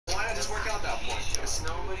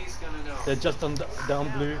They're just on down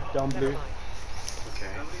blue, down blue.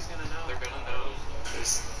 Okay. Nobody's gonna know. They're gonna know.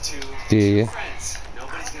 There's two friends.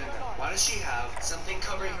 Nobody's gonna know. Why does she have something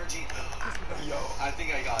covering her jeans? Yo, I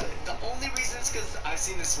think I got it. The only reason is because I've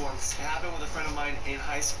seen this once. It happened with a friend of mine in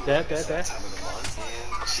high school. There. That time of the month,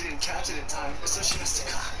 and she didn't catch it in time, so she missed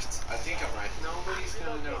the cards. I think I'm right. Nobody's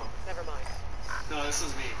gonna know. Never mind. No, this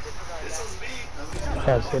was me. This was me.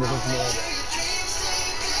 I've seen it more.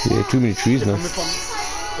 Yeah, too many trees now. They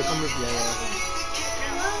come with,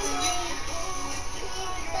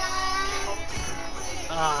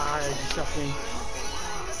 Ah, you shot me.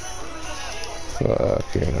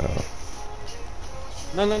 Fucking hell.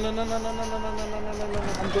 No, I'm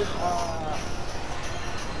good.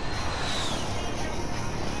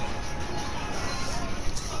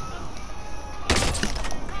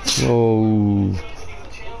 Oh.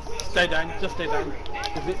 Stay down, just stay down.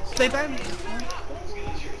 Stay down!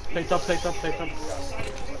 Stay top. They have to push on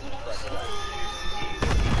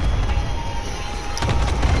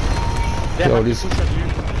you.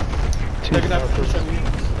 They're gonna have to push on you.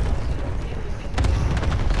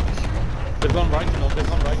 They've gone right, they've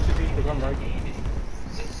gone right, Shizzy, they've gone right.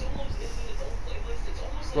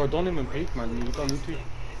 Bro, don't even peek, man, you don't need to.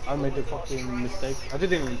 I made a fucking mistake. I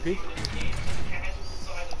didn't even peek.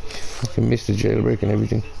 Fucking missed the jailbreak and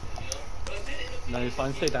everything. No, it's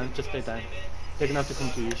fine, stay down, just stay down. They're gonna have to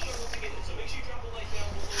come to you.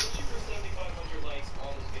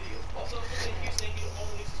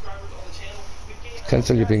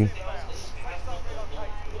 Cancel your ping.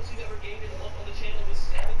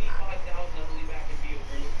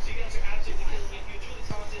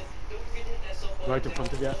 Right in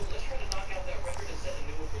front of you.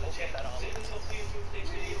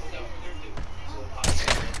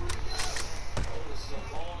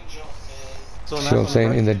 So See what I'm saying,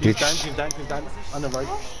 right. in the ditch. He's down, on the right.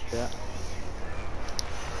 Yeah.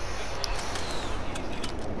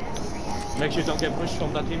 Make sure you don't get pushed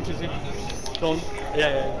from that team, Shizzy. Don't.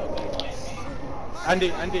 Yeah. Andy.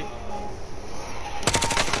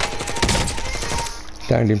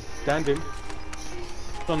 Downed him.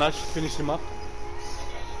 Don't Ash, finish him up.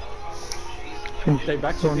 Stay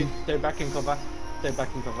back, Shizzy. Stay back in cover. You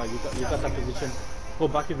got that position. Go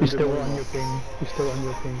back if you're still on your ping.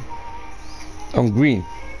 I'm green.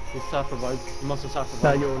 He's self-revived. He must have Now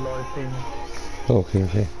self-revived. you're live ping.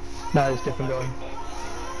 Okay. No, it's different guy.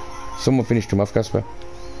 Someone finished him off, Casper.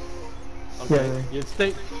 Okay. Yeah. You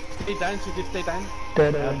stay down, Shizzy, stay down.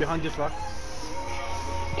 There. Behind this rock.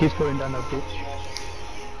 Keeps going down that ditch.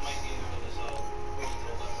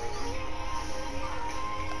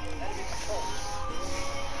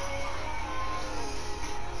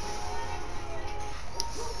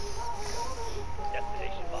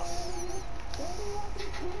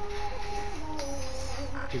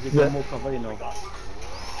 Shizzy, get more cover, you know.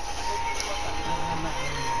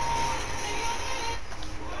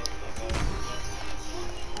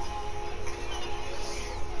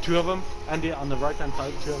 Two of them, Andy on the right hand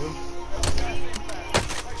side, two of them.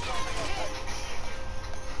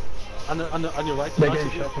 On your right. They're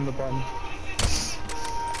getting shot from the bottom.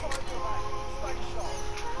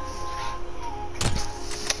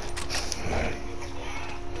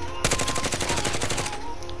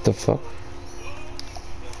 The fuck?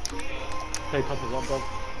 Hey, top is up, bro.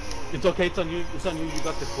 It's okay, it's on you, you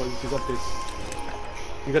got this, boys, you got this.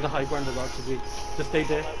 You got the high ground as well, Shizzy. Just stay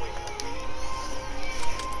there.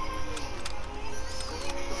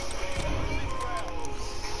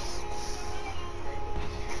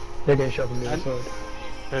 They're getting shot from the other side.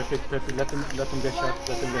 Perfect. Let them get shot.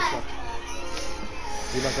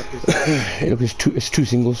 You like that this. Look, it's two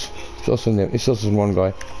singles. It's also one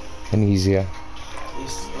guy, and he's here.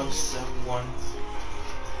 It's 071.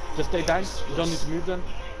 Just stay down. You don't need to move then.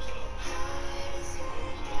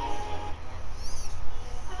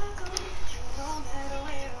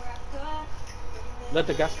 Let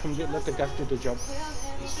the gas do the job.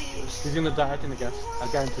 He's gonna die out in the gas. I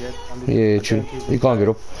guarantee it. Yeah, true. He can't get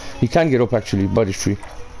up. He can get up actually, but it's tree.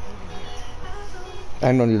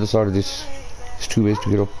 And on the other side of this, there's two ways to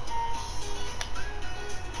get up.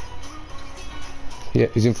 Yeah,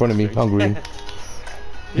 he's in front of me. I'm green.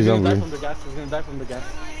 He's on gonna die green. from the gas. He's gonna die from the gas.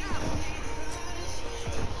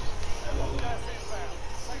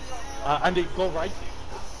 Andy, go right.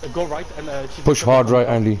 And Push hard right,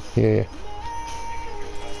 Andy. Yeah.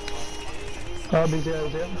 He's there.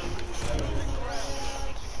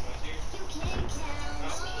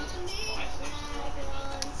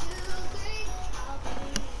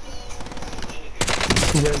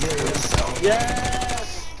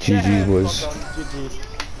 Yes! GG boys. Well done, GG.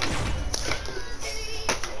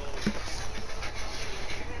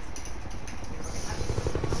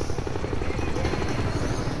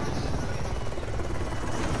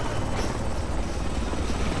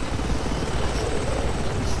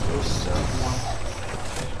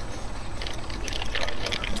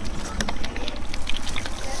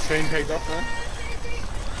 train paid off, man.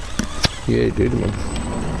 Yeah, it did, man.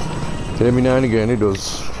 So every now and again it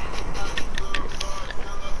does.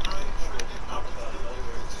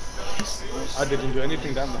 I didn't do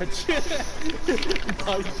anything that much.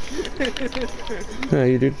 Yeah,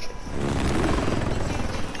 you did.